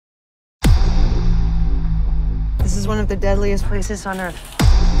is one of the deadliest places on Earth.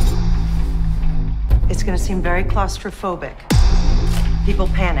 It's gonna seem very claustrophobic. People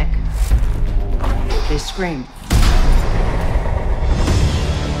panic. They scream.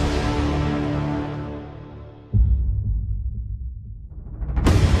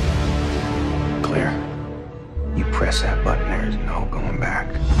 Claire, you press that button, there's no going back.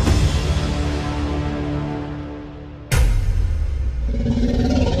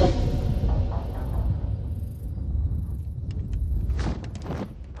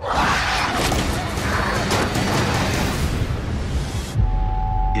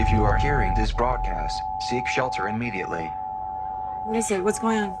 If you are hearing this broadcast, seek shelter immediately. What is it? What's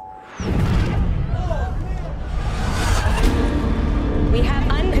going on? We have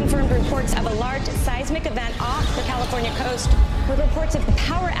unconfirmed reports of a large seismic event off the California coast, with reports of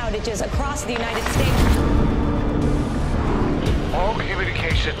power outages across the United States. All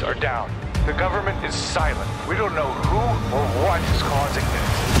communications are down. The government is silent. We don't know who or what is causing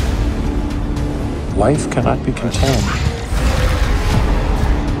this. Life cannot be contained.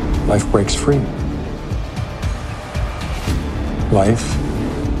 Life breaks free. Life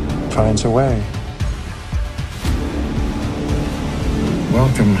finds a way.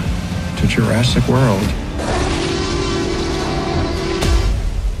 Welcome to Jurassic World.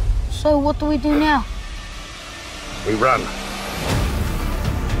 So what do we do now? We run.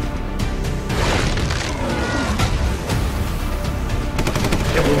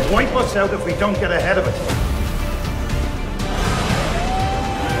 It will wipe us out if we don't get ahead of it.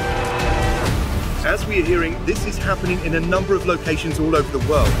 As we are hearing, this is happening in a number of locations all over the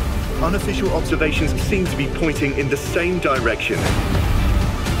world. Unofficial observations seem to be pointing in the same direction.